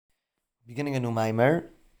Beginning a new Maimer,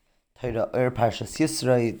 Torah Parshas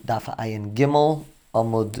Yisro, Daf Ayin Gimel,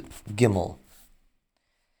 Amud Gimel.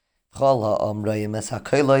 Chol ha'omrayim es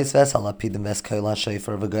ha'kolos ves ha'lapidim ves kol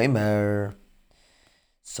ha'shofar v'gomer.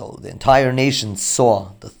 So the entire nation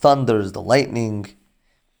saw the thunders, the lightning,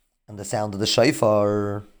 and the sound of the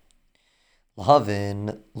shofar.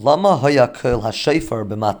 Lahavin, lama haya kol ha'shofar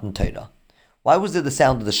b'matan Torah. Why was there the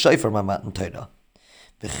sound of the shofar b'matan Torah?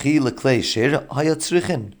 Vehi lekly shir haya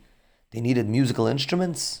צריכין. They needed musical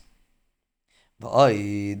instruments.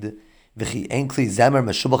 ועוד, וכי אין כלי זמר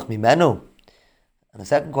משובח ממנו. And the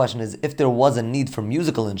second question is, if there was a need for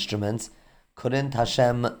musical instruments, couldn't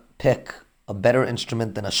Hashem pick a better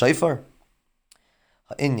instrument than a shofar?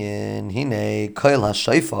 הענין, הנה, קול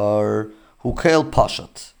השופר, הוא קול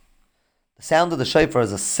פשוט. The sound of the shofar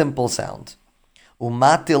is a simple sound.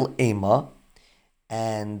 ומטיל אימה,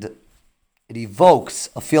 and it evokes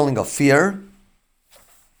a feeling of fear.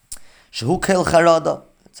 שהוא חרדה.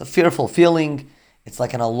 It's a fearful feeling. It's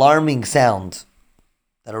like an alarming sound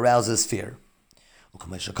that arouses fear.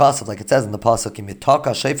 Like it says in the pasuk,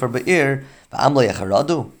 yitקע שופר בעיר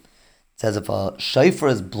יחרדו. It says if a shofar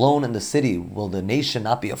is blown in the city, will the nation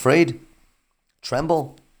not be afraid?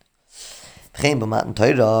 Tremble. במתן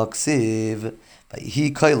תורה כתיב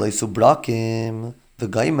ויהי קולות וברקים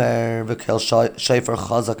וקול שופר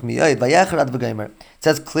חזק מאוד ויחרד וברקים. It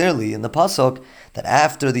says clearly in the pasuk that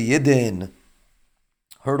after the Yidden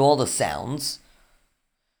heard all the sounds,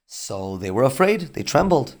 so they were afraid, they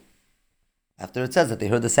trembled. After it says that they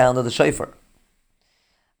heard the sound of the shofar.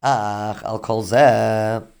 Al kol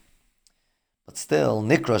zeh, but still,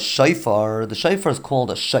 nikra shofar, the shofar is called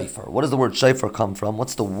a shofar. What does the word shofar come from?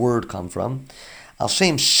 What's the word come from? Al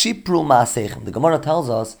shem shipru מעשיכם. The Gemara tells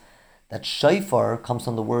us that shofar comes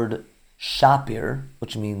from the word shapir,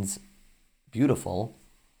 which means beautiful,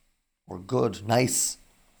 or good, nice.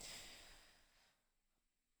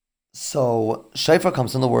 So, shofar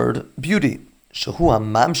comes from the word beauty. שהוא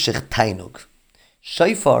הממשיך tainug.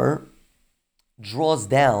 Shofar draws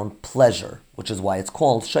down pleasure, which is why it's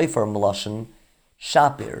called shofar melashon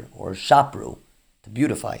shapir, or shapru, to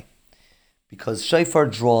beautify. Because shofar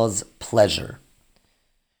draws pleasure.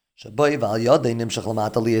 It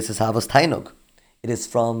is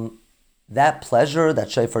from that pleasure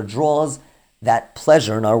that shofar draws, that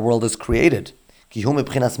pleasure in our world is created.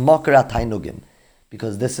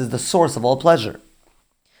 Because this is the source of all pleasure.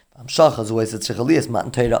 Now shofar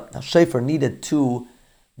needed to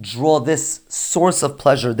draw this source of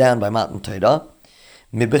pleasure down by Matan Torah.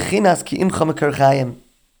 From the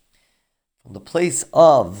place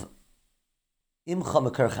of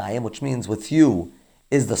imcha mekar chayim, which means with you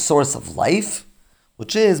is the source of life,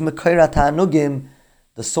 which is mekar ta'anugim,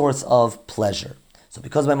 the source of pleasure. So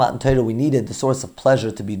because by Matan Torah we needed the source of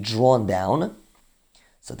pleasure to be drawn down,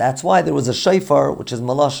 so that's why there was a shofar, which is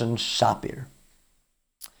melashon shapir.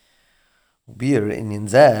 Beir inyan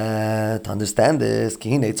zeh, to understand this,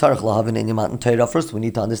 first we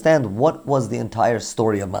need to understand what was the entire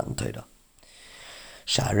story of Matan Torah.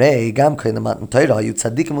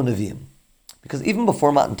 Because even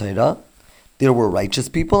before Matan Torah, there were righteous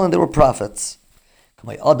people and there were prophets.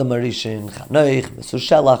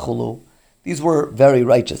 These were very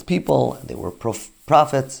righteous people and they were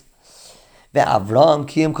prophets. Another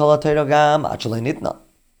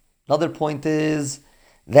point is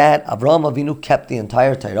that Avraham Avinu kept the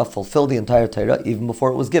entire Torah, fulfilled the entire Torah, even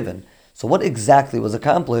before it was given. So what exactly was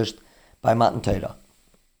accomplished by Matan Torah?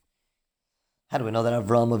 How do we know that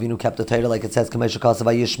Avraham Avinu kept the Torah like it says,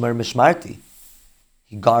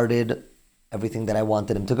 he guarded everything that I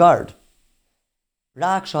wanted him to guard.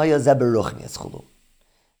 The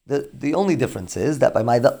only difference is that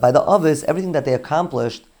by the Avis, everything that they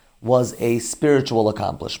accomplished was a spiritual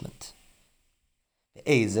accomplishment.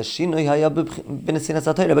 What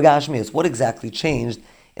exactly changed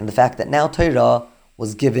in the fact that now Torah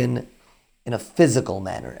was given in a physical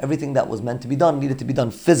manner? Everything that was meant to be done needed to be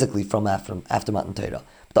done physically from after Matan Torah.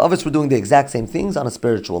 But the others were doing the exact same things on a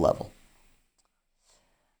spiritual level.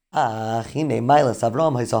 Avram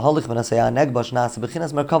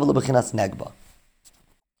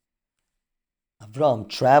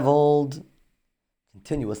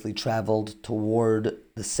continuously traveled toward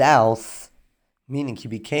the south, meaning he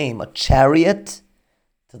became a chariot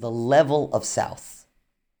to the level of south,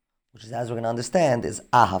 which is, as we're going to understand, is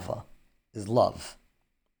ahava, is love.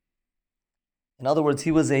 In other words,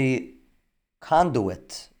 he was a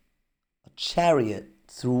conduit, a chariot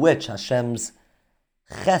through which Hashem's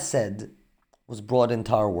chesed was brought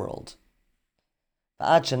into our world.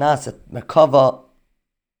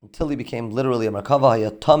 Until he became literally a Merkava,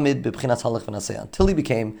 until he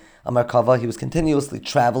became a Merkava, he was continuously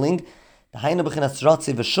traveling The Hainu b'chinas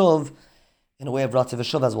ratzi v'shuv, in a way of ratzi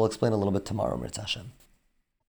v'shuv, as we'll explain a little bit tomorrow, Mirz Hashem.